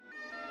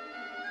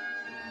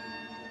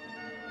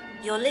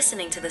You're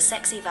listening to the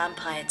Sexy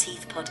Vampire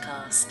Teeth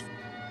podcast.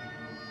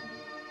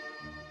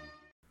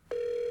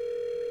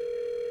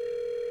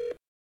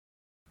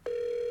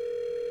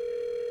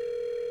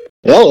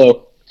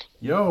 Hello.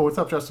 Yo, what's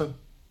up, Justin?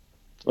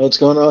 What's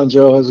going on,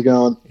 Joe? How's it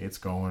going? It's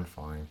going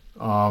fine.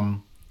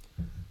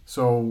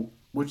 So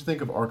what'd you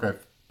think of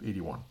Archive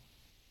 81?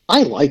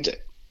 I liked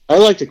it. I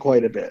liked it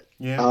quite a bit.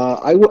 Yeah.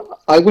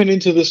 I went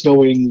into this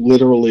knowing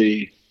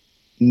literally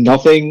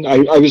nothing.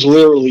 I was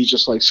literally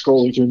just like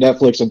scrolling through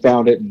Netflix and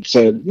found it and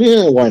said,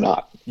 yeah, why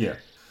not? Yeah.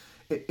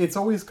 It's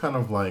always kind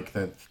of like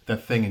that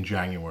thing in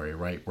January,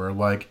 right? Where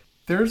like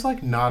there's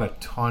like not a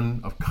ton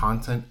of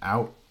content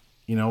out.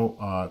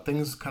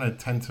 Things kind of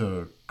tend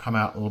to come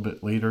out a little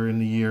bit later in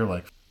the year,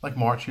 like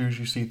March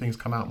usually you see things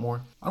come out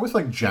more. I always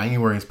like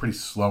January is pretty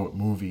slow at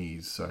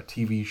movies,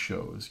 TV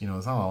shows.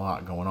 There's not a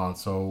lot going on,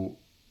 so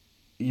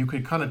you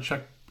could kind of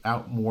check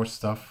out more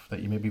stuff that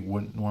you maybe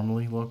wouldn't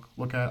normally look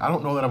at. I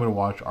don't know that I would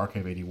watch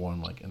Archive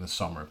 81 like in the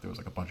summer if there was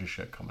like a bunch of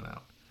shit coming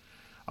out.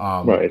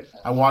 Right.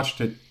 I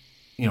watched it,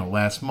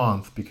 last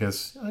month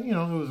because there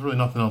was really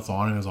nothing else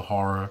on. It was a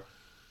horror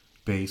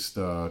based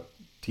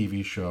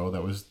TV show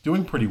that was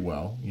doing pretty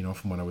well,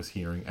 from what I was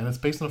hearing, and it's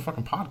based on a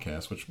fucking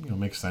podcast, which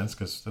makes sense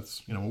because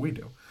that's what we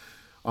do.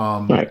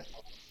 Right.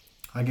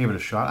 I gave it a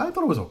shot. I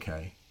thought it was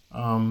okay.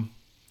 I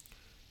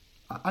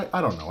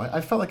don't know. I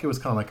felt like it was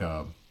kind of like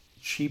a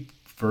cheap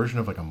version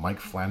of like a Mike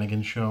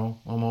Flanagan show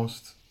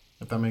almost,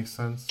 if that makes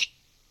sense.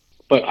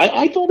 But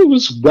I thought it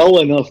was well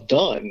enough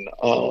done.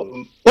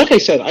 Like I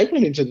said, I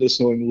went into this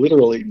knowing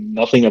literally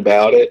nothing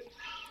about it.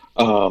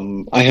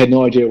 I had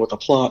no idea what the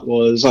plot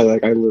was. I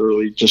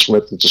literally just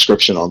read the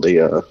description on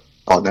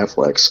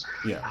Netflix.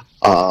 Yeah.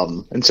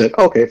 And said,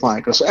 okay, fine.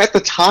 Because at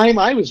the time,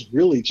 I was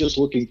really just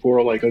looking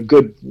for like a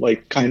good,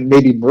 like kind of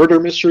maybe murder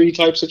mystery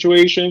type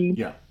situation.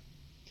 Yeah.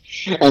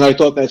 And I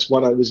thought that's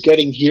what I was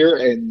getting here.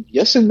 And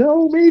yes and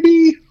no,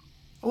 maybe.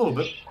 A little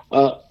bit.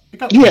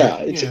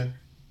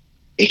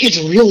 It gets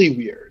really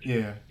weird.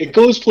 Yeah. It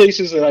goes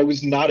places that I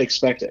was not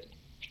expecting.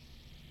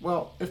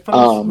 Well, if folks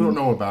who don't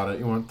know about it,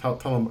 you want to tell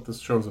them what this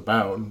show's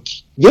about.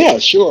 Yeah,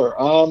 sure.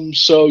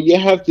 So you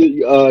have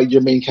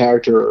your main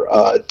character,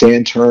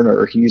 Dan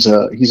Turner. He's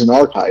an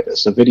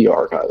archivist, a video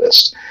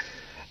archivist,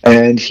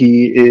 and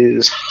he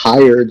is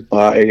hired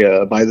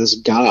by this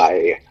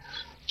guy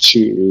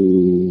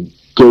to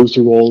go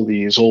through all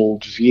these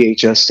old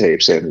VHS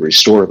tapes and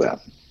restore them.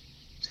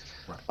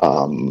 Right.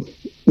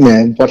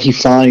 And what he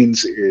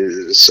finds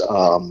is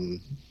a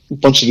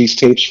bunch of these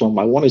tapes from,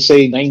 I want to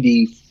say,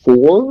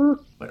 94?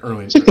 Like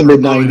early, it's like the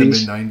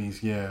mid-90s.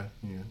 Mid-90s, yeah.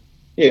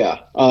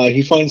 Yeah.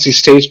 He finds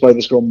these tapes by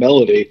this girl,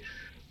 Melody,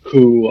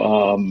 who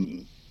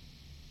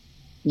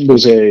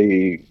was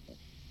I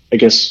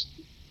guess,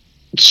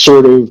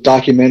 sort of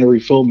documentary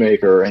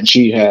filmmaker, and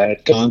she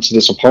had gone to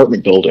this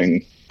apartment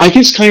building. I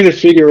guess kind of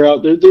figure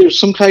out there's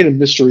some kind of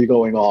mystery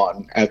going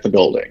on at the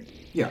building.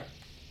 Yeah.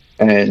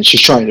 And she's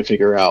trying to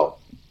figure out.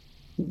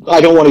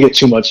 I don't want to get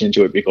too much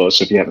into it because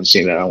if you haven't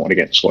seen it, I don't want to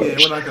get into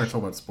spoilers. Yeah, we're not going to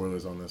talk about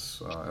spoilers on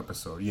this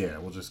episode. Yeah,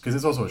 we'll just because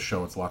it's also a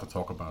show; it's a lot to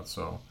talk about.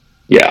 So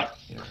yeah.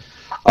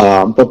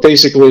 But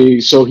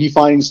basically, so he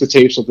finds the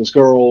tapes of this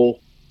girl,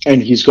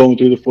 and he's going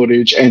through the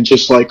footage and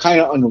just like kind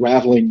of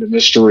unraveling the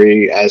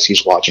mystery as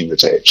he's watching the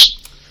tapes.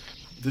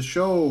 The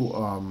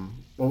show,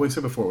 well, we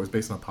said before, it was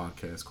based on a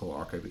podcast called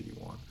Archive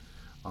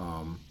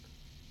 81,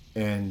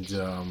 and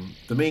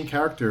the main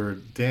character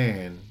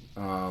Dan,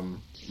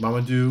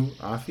 Mamadou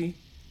Afi.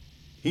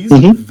 He's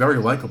a very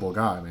likable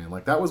guy, man.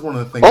 Like that was one of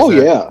the things.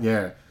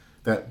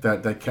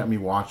 That kept me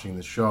watching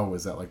the show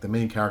was that like the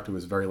main character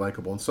was very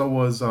likable, and so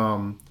was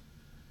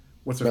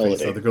what's her Melody.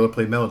 face? The girl that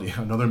played Melody,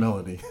 another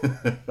Melody.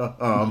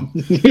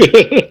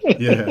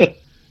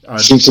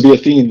 Seems to be a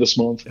theme this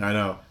month. I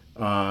know.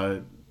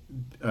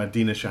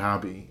 Dina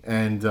Shahabi,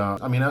 and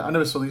I mean I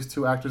never saw these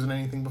two actors in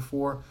anything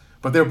before,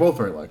 but they're both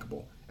very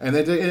likable, and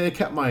it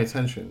kept my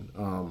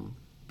attention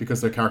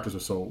because their characters are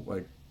so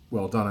like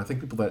well done. I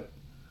think people that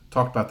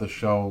talked about the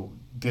show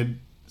did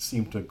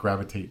seem to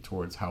gravitate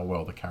towards how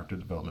well the character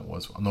development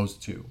was on those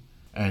two,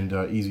 and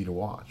easy to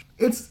watch.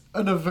 It's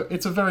a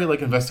very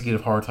like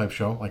investigative horror type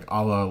show, like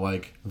a la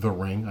like The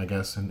Ring, I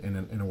guess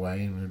in a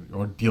way,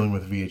 or dealing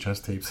with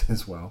VHS tapes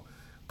as well.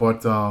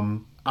 But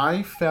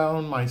I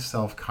found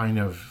myself kind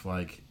of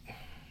like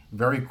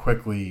very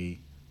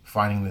quickly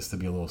finding this to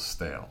be a little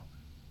stale.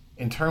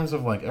 In terms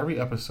of like every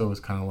episode is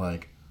kind of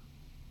like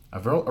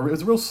it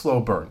was a real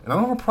slow burn, and I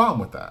don't have a problem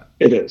with that.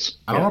 It is.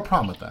 I don't have a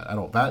problem with that at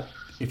all. That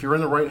if you're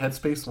in the right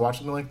headspace to watch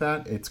something like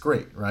that, it's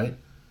great, right?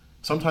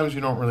 Sometimes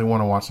you don't really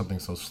want to watch something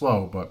so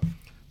slow, but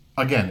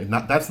again,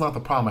 that's not the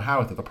problem I had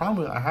with it. The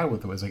problem I had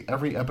with it was like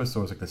every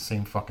episode was like the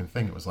same fucking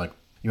thing. It was like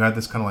you had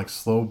this kind of like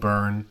slow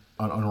burn,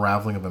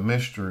 unraveling of a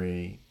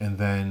mystery, and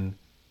then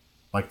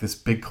like this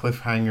big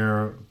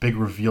cliffhanger, big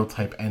reveal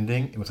type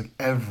ending. It was like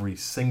every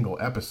single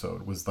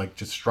episode was like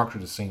just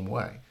structured the same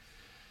way.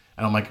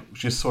 And I'm like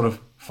just sort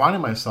of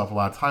finding myself a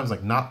lot of times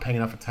like not paying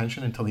enough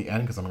attention until the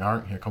end because I'm like, all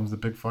right, here comes the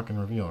big fucking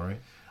reveal, right?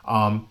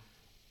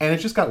 And it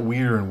just got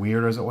weirder and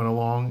weirder as it went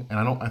along. And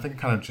I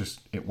think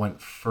it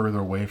went further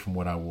away from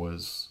what I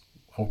was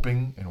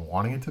hoping and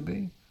wanting it to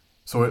be.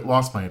 So it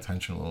lost my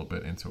attention a little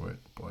bit into it.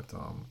 But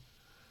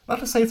not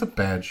to say it's a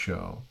bad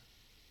show.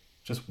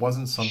 Just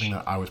wasn't something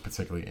that I was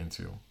particularly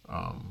into.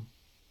 I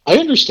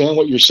understand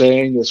what you're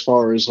saying as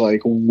far as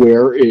like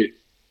where it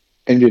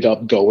ended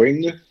up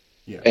going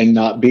and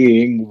not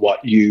being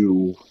what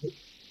you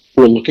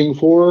were looking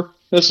for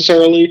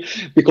necessarily,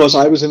 because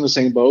I was in the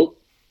same boat.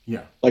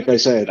 Yeah. Like I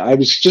said, I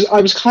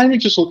was kind of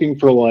just looking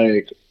for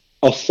like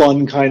a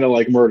fun kind of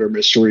like murder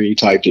mystery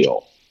type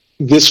deal.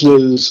 This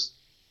was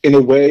in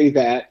a way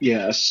that,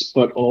 yes,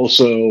 but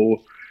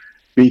also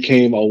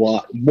became a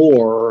lot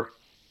more.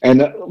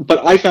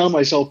 But I found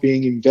myself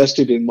being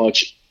invested enough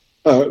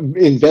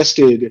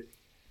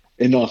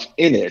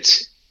in it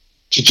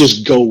to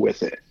just go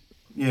with it.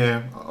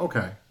 Yeah.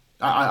 Okay.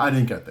 I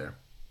didn't get there.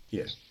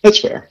 Yeah. That's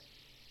fair.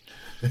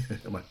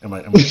 Am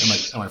I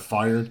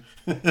fired?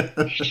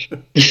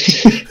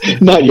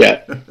 Not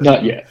yet.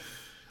 Not yet.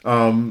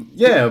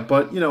 Yeah,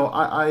 but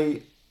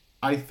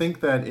I think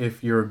that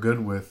if you're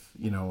good with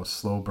a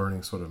slow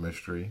burning sort of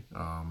mystery,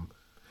 I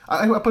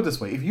put it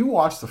this way: if you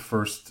watch the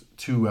first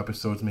 2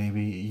 episodes,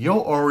 maybe you'll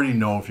already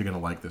know if you're gonna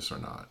like this or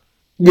not.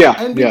 Yeah,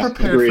 and be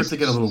prepared for it to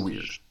get a little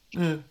weird.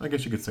 I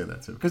guess you could say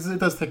that too, because it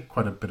does take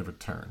quite a bit of a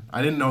turn.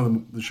 I didn't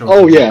know the show.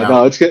 Oh yeah,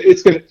 no, it's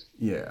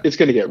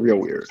gonna get real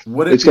weird.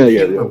 What it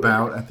became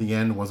about at the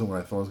end wasn't what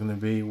I thought it was going to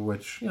be,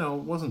 which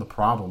wasn't the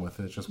problem with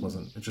it. It just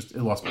wasn't. It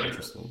lost my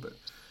interest a little bit.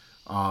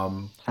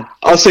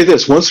 I'll say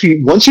this: once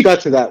you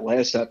got to that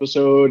last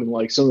episode and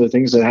like some of the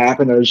things that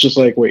happened, I was just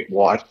like, wait,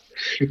 what?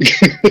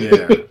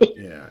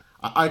 yeah.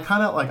 I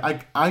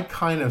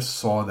kind of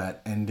saw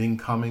that ending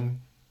coming.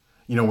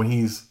 When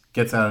he's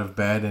gets out of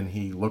bed and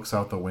he looks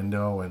out the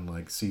window and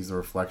like sees the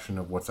reflection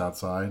of what's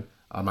outside.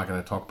 I'm not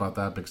going to talk about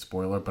that, big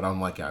spoiler, but I'm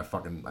like, yeah, I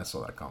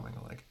saw that coming.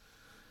 Like,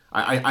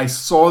 I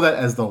saw that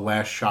as the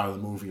last shot of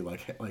the movie,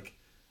 like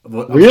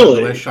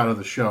really? The last shot of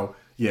the show.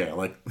 Yeah,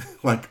 like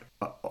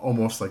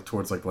almost like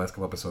towards like the last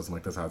couple episodes. I'm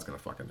like, that's how it's going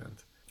to fucking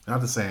end.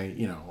 Not to say,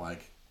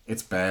 like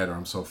it's bad or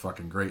I'm so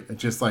fucking great.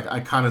 It's just like I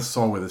kind of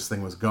saw where this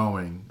thing was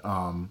going.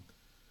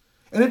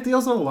 And it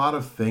deals with a lot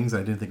of things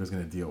I didn't think it was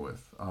going to deal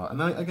with.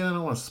 And I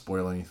don't want to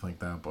spoil anything like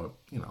that, but,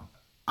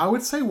 I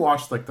would say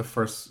watch, like, the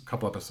first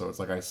couple episodes,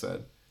 like I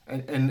said,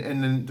 and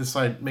then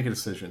make a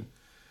decision.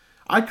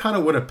 I kind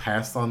of would have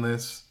passed on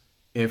this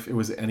if it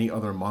was any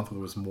other month where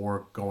there was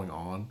more going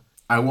on.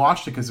 I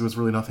watched it because there was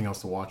really nothing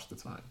else to watch at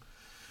the time.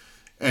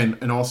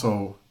 And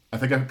also, I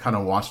think I kind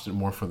of watched it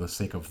more for the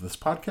sake of this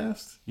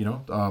podcast,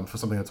 for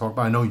something to talk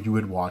about. I know you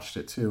had watched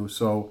it, too,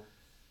 so...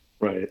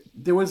 Right.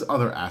 There was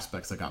other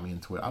aspects that got me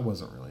into it. I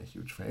wasn't really a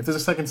huge fan. If there's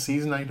a second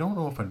season, I don't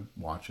know if I'd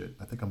watch it.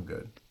 I think I'm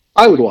good.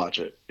 I would watch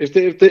it.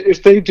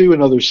 If they do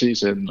another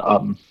season,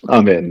 I'm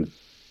in.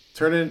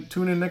 Tune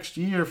in next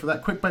year for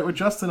that Quick Bite with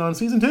Justin on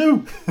season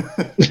 2.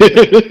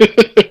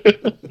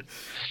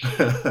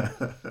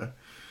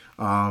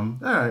 All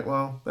right.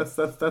 Well,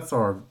 that's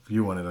our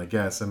view on it, I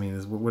guess. I mean,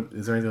 is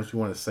there anything else you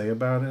want to say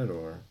about it,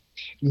 or?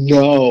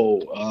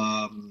 No.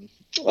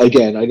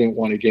 Again, I didn't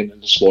want to get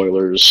into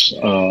spoilers.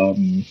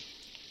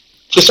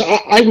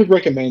 I would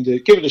recommend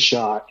it. Give it a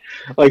shot.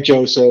 Like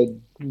Joe said,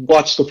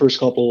 watch the first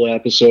couple of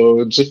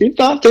episodes. If you're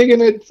not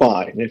digging it,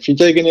 fine. If you're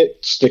digging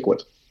it, stick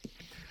with it.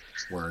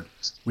 Word.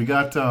 We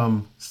got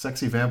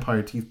Sexy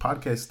Vampire Teeth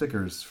podcast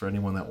stickers for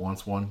anyone that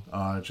wants one.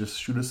 Just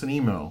shoot us an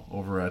email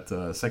over at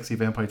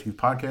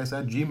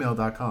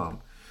sexyvampireteethpodcast@gmail.com.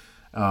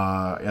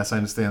 Yes, I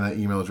understand that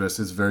email address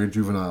is very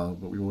juvenile,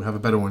 but we will have a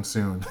better one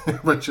soon.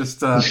 But just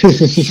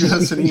shoot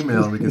us an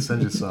email and we can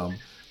send you some.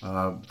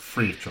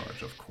 Free of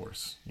charge, of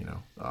course.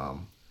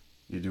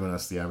 You're doing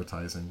us the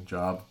advertising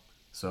job,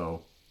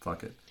 so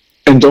fuck it.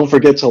 And don't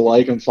forget to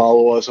like and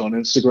follow us on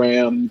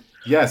Instagram.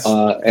 Yes,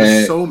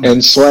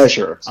 and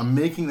Slasher. I'm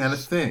making that a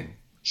thing.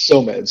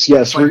 SoMeds,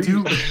 yes.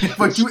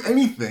 If I do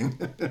anything.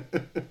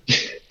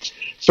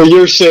 For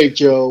your sake,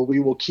 Joe, we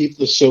will keep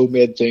the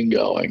SoMed thing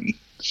going.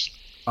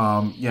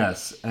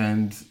 Yes,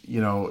 and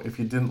if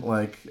you didn't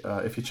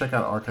if you check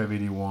out Archive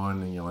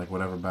 81 and you're like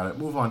whatever about it,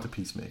 move on to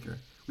Peacemaker.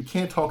 We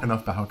can't talk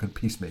enough about how good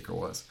Peacemaker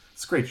was.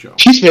 It's a great show.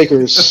 Peacemaker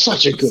is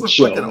such a good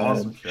show. It's an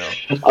awesome show.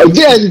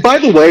 Yeah, and by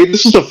the way,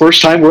 this is the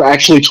first time we're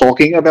actually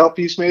talking about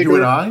Peacemaker. You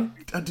and I?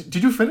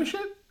 Did you finish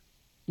it?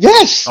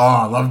 Yes. Oh,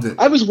 I loved it.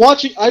 I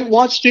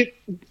watched it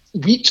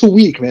week to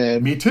week,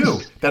 man. Me too.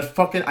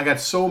 I got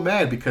so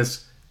mad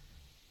because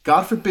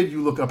God forbid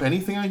you look up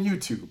anything on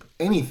YouTube,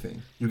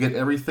 anything, you get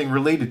everything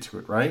related to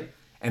it, right?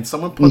 And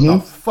someone put the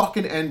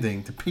fucking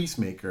ending to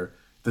Peacemaker,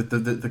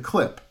 the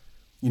clip,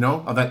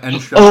 of that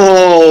end shot.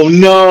 Oh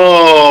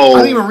no!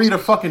 I didn't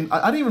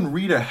even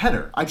read a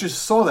header. I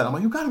just saw that. I'm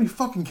like, you gotta be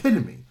fucking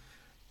kidding me.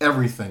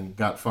 Everything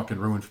got fucking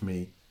ruined for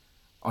me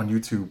on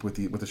YouTube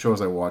with the shows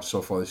I watched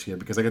so far this year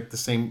because I get the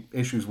same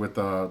issues with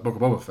Book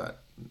of Boba Fett.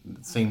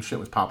 The same shit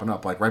was popping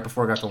up like right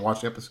before I got to watch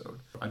the episode.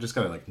 I just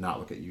gotta not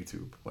look at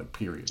YouTube,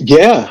 period.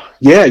 Yeah.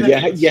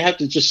 You have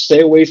to just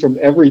stay away from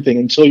everything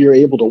until you're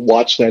able to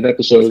watch that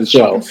episode of the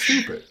show.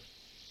 Stupid.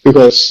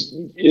 because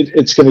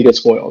it's going to get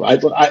spoiled.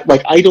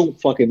 I don't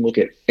fucking look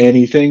at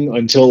anything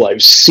until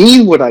I've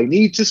seen what I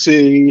need to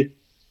see,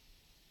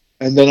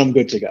 and then I'm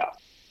good to go.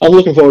 I'm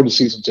looking forward to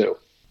season 2.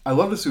 I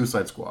love the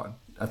Suicide Squad.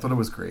 I thought it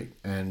was great,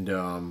 and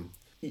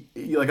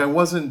like I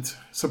wasn't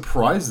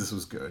surprised this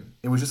was good.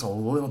 It was just a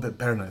little bit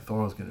better than I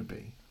thought it was going to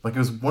be. Like it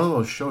was one of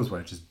those shows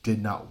where I just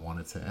did not want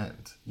it to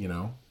end. You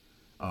know,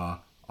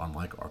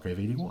 unlike Archive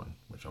 81,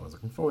 which I was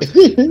looking forward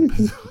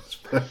to.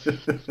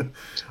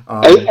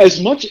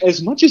 As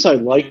much as I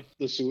liked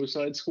the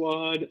Suicide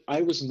Squad,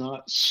 I was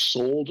not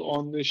sold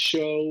on this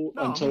show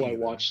until I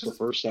watched the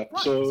first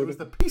episode. Right, it was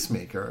the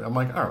Peacemaker. I'm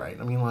like, all right.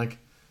 I mean, like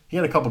he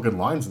had a couple good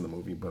lines in the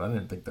movie, but I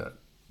didn't think that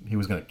he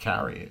was going to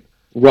carry it.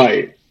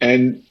 Right,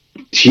 and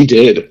he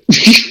did.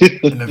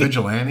 And the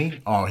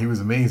Vigilante, oh, he was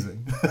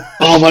amazing.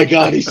 Oh my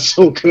god, he's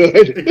so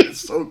good.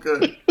 He's so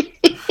good.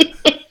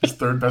 His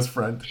third best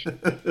friend.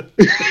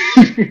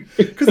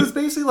 Because it's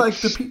basically like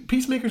the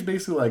Peacemaker's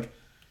basically like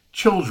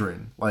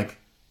children, like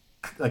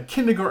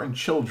kindergarten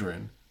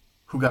children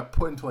who got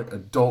put into like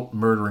adult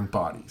murdering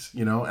bodies,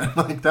 you know, and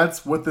like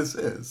that's what this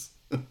is.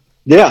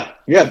 Yeah,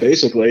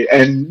 basically,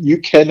 and you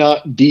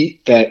cannot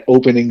beat that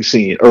opening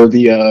scene or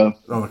the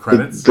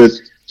credits,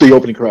 the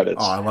opening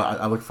credits. Oh,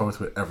 I look forward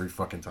to it every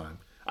fucking time.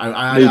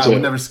 I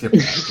would never skip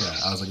that.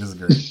 Yeah, I was like, this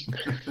is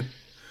great.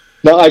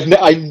 No,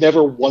 I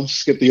never once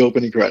skipped the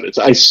opening credits.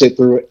 I sit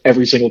through it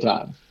every single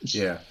time.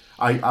 Yeah,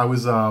 I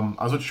was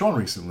with Sean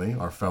recently,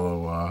 our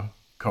fellow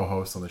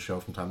co-host on the show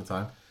from time to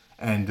time,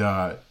 and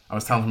I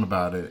was telling him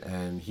about it,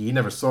 and he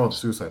never saw the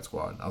Suicide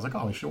Squad. I was like,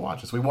 oh, we should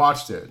watch this. We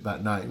watched it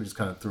that night. We just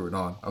kind of threw it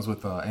on. I was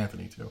with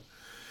Anthony too,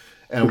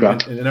 and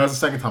that was the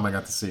second time I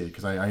got to see it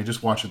because I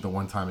just watched it the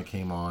one time it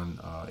came on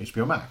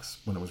HBO Max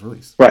when it was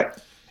released. Right.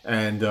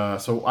 And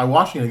so I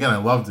watched it again. I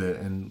loved it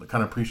and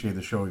kind of appreciated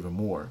the show even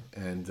more.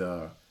 And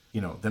you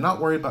know, they're not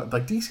worried about,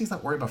 like, DC's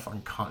not worried about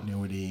fucking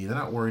continuity. They're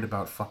not worried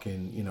about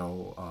fucking, you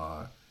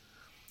know,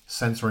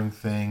 censoring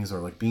things or,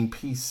 like, being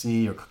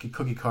PC or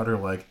cookie cutter.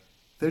 Like,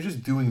 they're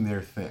just doing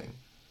their thing.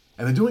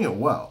 And they're doing it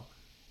well.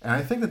 And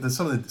I think that there's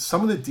some of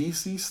the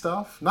DC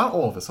stuff, not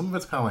all of it, some of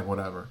it's kind of like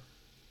whatever.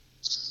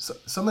 So,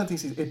 some of that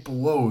DC, it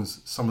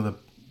blows some of the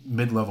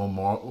mid-level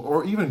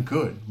or even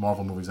good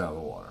Marvel movies out of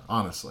the water,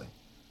 honestly.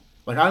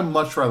 Like, I'd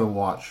much rather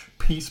watch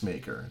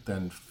Peacemaker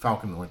than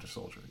Falcon and the Winter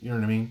Soldier. You know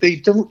what I mean? They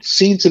don't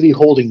seem to be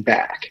holding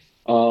back.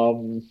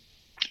 And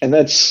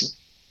that's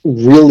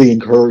really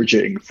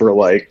encouraging for,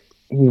 like,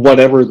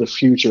 whatever the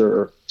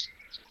future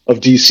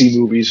of DC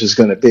movies is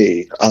going to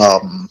be.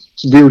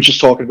 We were just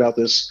talking about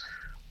this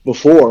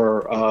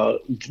before.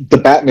 The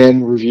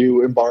Batman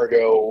review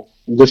embargo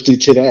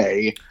lifted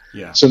today.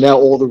 Yeah. So now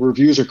all the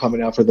reviews are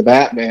coming out for the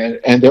Batman,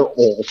 and they're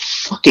all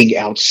fucking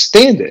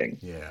outstanding.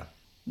 Yeah.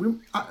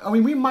 I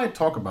mean, we might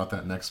talk about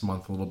that next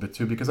month a little bit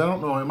too, because I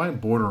don't know, it might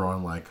border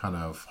on like kind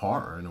of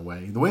horror in a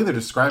way. The way they're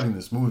describing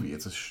this movie,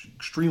 it's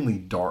extremely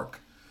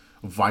dark,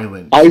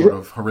 violent, sort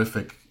of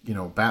horrific, you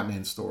know,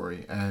 Batman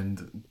story,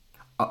 and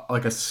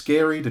like a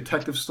scary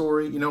detective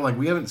story. You know, like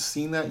we haven't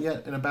seen that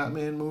yet in a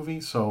Batman movie,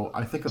 so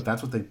I think if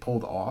that's what they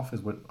pulled off,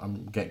 is what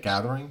I'm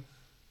gathering.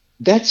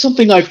 That's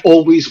something I've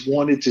always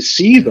wanted to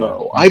see,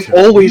 though. I've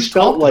always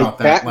felt like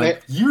Batman,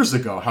 like years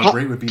ago, how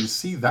great it would be to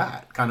see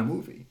that kind of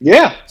movie.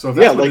 Yeah, so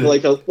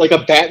like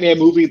a Batman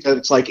movie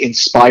that's like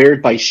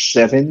inspired by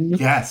Seven.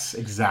 Yes,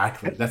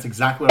 exactly. That's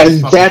exactly what.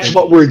 And that's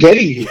what we're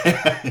getting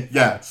here.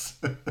 Yes,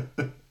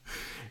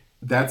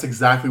 that's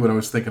exactly what I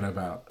was thinking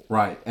about.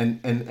 Right, and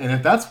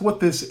if that's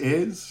what this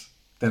is,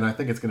 then I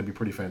think it's going to be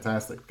pretty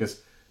fantastic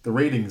because the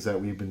ratings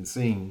that we've been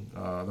seeing,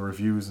 the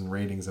reviews and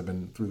ratings have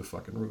been through the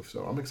fucking roof.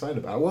 So I'm excited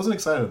about it. I wasn't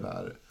excited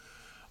about it.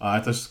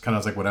 I just kind of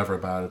was like, whatever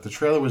about it. The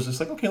trailer was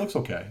just like, okay, it looks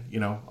okay. You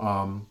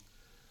know,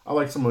 I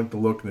like some of like the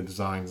look and the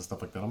designs and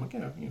stuff like that. I'm like,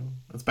 yeah, you know,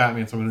 it's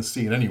Batman, so I'm going to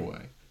see it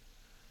anyway.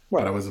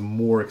 Right. But I was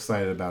more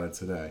excited about it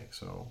today.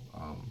 So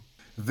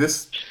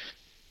this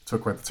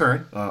took quite the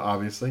turn,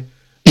 obviously.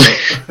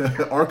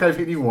 Archive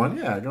 81,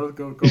 yeah, go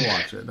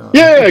watch it.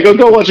 Yeah,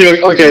 go watch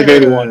Archive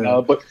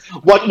 81. But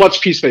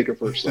watch Peacemaker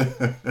first.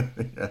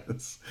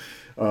 Yes.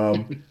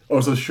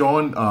 So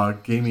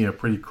Sean gave me a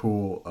pretty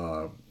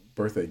cool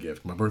birthday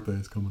gift. My birthday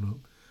is coming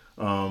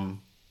up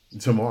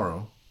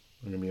tomorrow.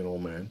 I'm gonna be an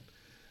old man,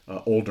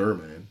 older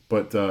man.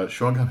 But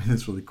Sean got me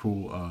this really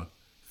cool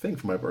thing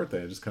for my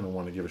birthday. I just kind of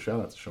want to give a shout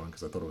out to Sean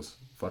because I thought it was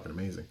fucking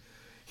amazing.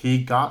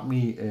 He got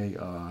me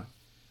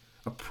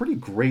a pretty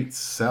great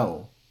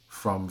cell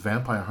from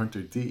Vampire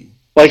Hunter D.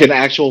 Like an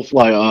actual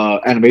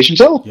animation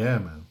cell? Yeah,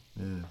 man.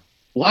 Yeah.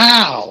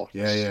 Wow.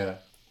 Yeah.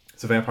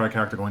 It's a vampire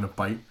character going to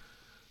bite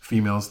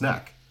female's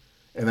neck.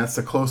 And that's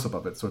the close-up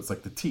of it. So it's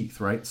like the teeth,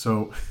 right?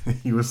 So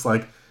he was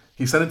like,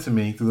 he sent it to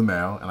me through the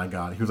mail, and I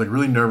got it. He was like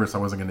really nervous I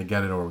wasn't going to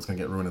get it or it was going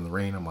to get ruined in the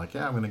rain. I'm like,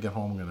 yeah, I'm going to get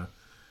home. I'm going to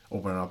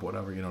open it up,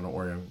 whatever. You know, don't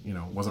worry. You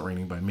know, it wasn't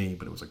raining by me,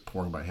 but it was like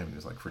pouring by him. He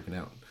was like freaking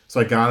out. So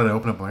I got it. I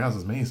opened it up. I'm like, oh, this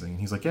is amazing. And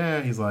he's like, yeah.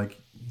 He's like,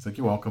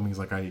 you're welcome. He's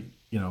like, I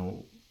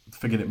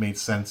figured it made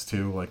sense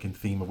too, like in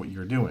theme of what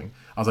you're doing.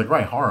 I was like,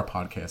 right, horror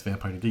podcast,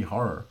 Vampire D,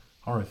 horror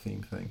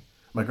theme thing.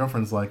 My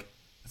girlfriend's like,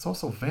 it's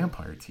also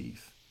vampire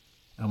teeth.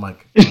 I'm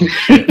like, oh,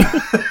 shit.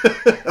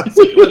 I was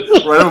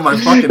like, right over my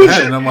fucking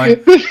head. And I'm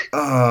like,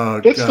 oh,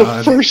 That's God.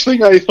 the first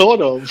thing I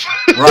thought of.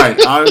 Right.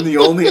 I'm the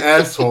only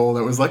asshole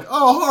that was like,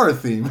 oh, horror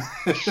theme.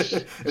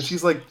 And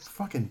she's like,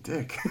 fucking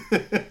dick. Oh,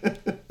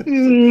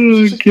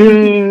 She's like,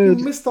 you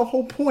missed the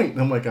whole point.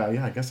 And I'm like,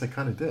 yeah, I guess I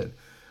kind of did.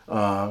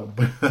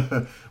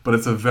 But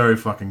it's a very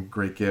fucking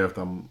great gift.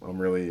 I'm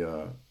really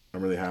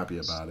happy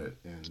about it.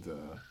 And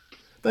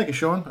thank you,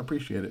 Sean. I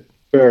appreciate it.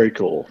 Very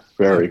cool.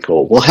 Very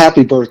cool. Well,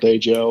 happy birthday,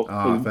 Joe.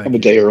 I'm a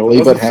day I early,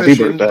 but wasn't happy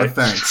fishing, birthday.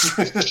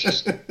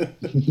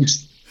 but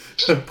thanks.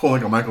 Pull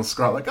like a Michael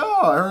Scott, like,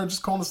 oh, I heard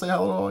just calling to say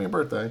hello on your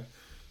birthday.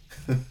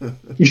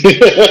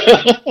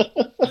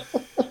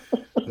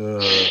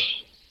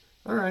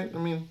 All right. I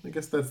mean, I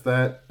guess that's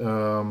that.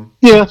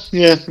 Yeah.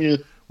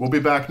 We'll be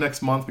back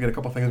next month. We got a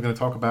couple things we're going to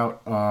talk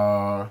about,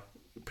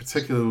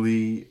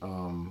 particularly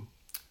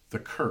The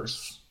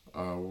Curse.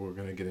 We're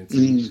going to get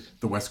into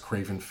the Wes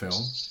Craven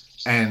film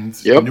and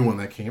the new one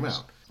that came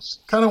out.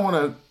 Kind of want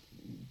to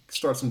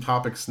start some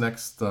topics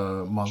next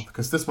month,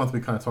 because this month we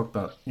kind of talked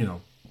about,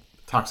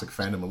 toxic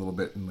fandom a little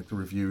bit in like the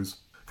reviews.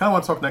 Kind of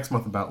want to talk next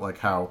month about like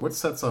what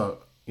sets a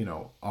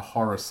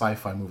horror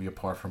sci-fi movie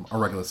apart from a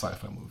regular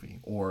sci-fi movie,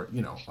 or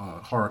a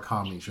horror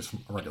comedy just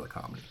from a regular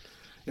comedy.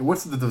 And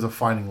what's the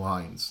defining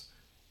lines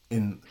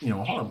in a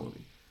horror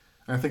movie?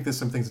 And I think there's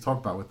some things to talk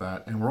about with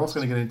that. And we're also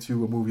going to get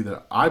into a movie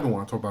that I've been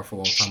wanting to talk about for a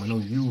long time. I know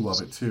you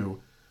love it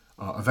too,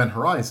 Event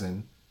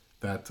Horizon.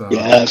 That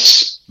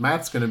yes,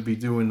 Matt's going to be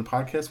doing the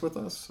podcast with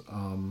us.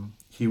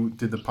 He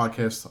did the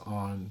podcast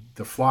on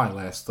The Fly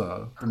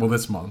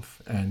this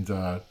month, and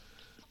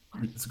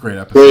it's a great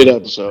episode. Great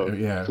episode.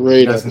 Yeah,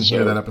 great episode. If you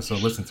hear that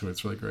episode, listen to it.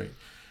 It's really great.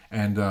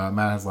 And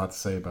Matt has a lot to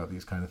say about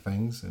these kind of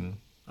things, and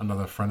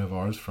another friend of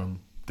ours from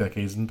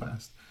decades in the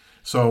past.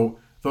 So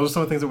those are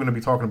some of the things that we're going to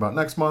be talking about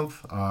next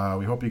month.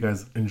 We hope you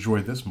guys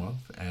enjoyed this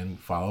month and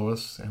follow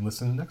us and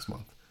listen next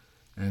month.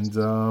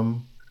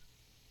 And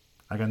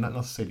I got nothing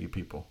else to say to you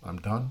people. I'm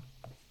done.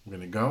 I'm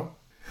going to go.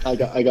 I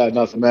got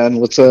nothing, man.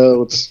 Let's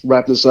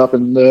wrap this up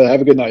and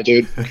have a good night,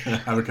 dude.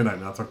 Have a good night,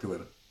 and I'll talk to you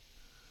later.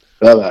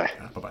 Bye-bye.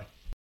 Bye-bye.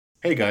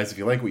 Hey, guys, if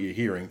you like what you're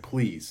hearing,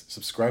 please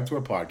subscribe to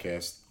our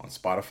podcast on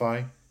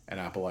Spotify and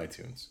Apple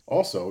iTunes.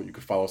 Also, you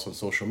can follow us on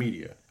social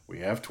media. We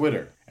have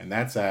Twitter, and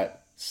that's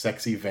at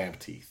Sexy Vamp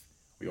Teeth.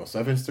 We also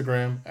have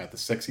Instagram at the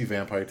Sexy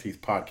Vampire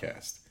Teeth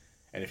Podcast.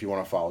 And if you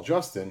want to follow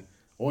Justin,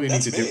 all you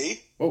need to do...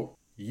 Oh,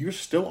 you're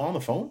still on the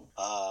phone?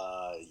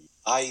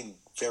 I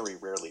very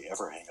rarely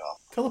ever hang up.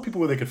 Tell the people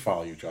where they could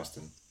follow you,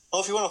 Justin.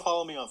 Well, if you want to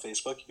follow me on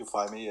Facebook, you can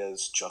find me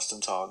as Justin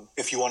Tong.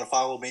 If you want to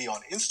follow me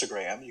on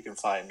Instagram, you can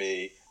find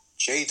me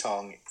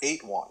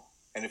jtong81.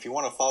 And if you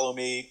want to follow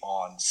me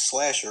on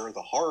Slasher,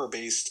 the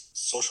horror-based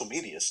social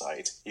media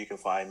site, you can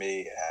find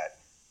me at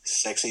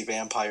Sexy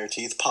Vampire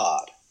Teeth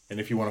Pod. And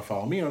if you want to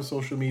follow me on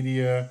social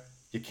media,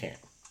 you can.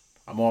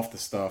 I'm off the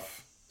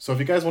stuff. So if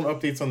you guys want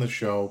updates on the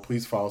show,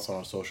 please follow us on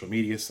our social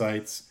media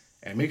sites.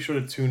 And make sure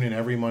to tune in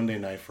every Monday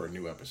night for a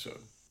new episode.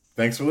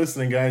 Thanks for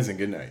listening, guys, and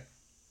good night.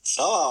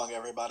 So long,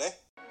 everybody.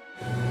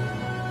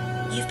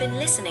 You've been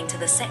listening to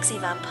the Sexy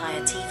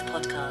Vampire Teeth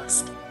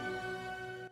Podcast.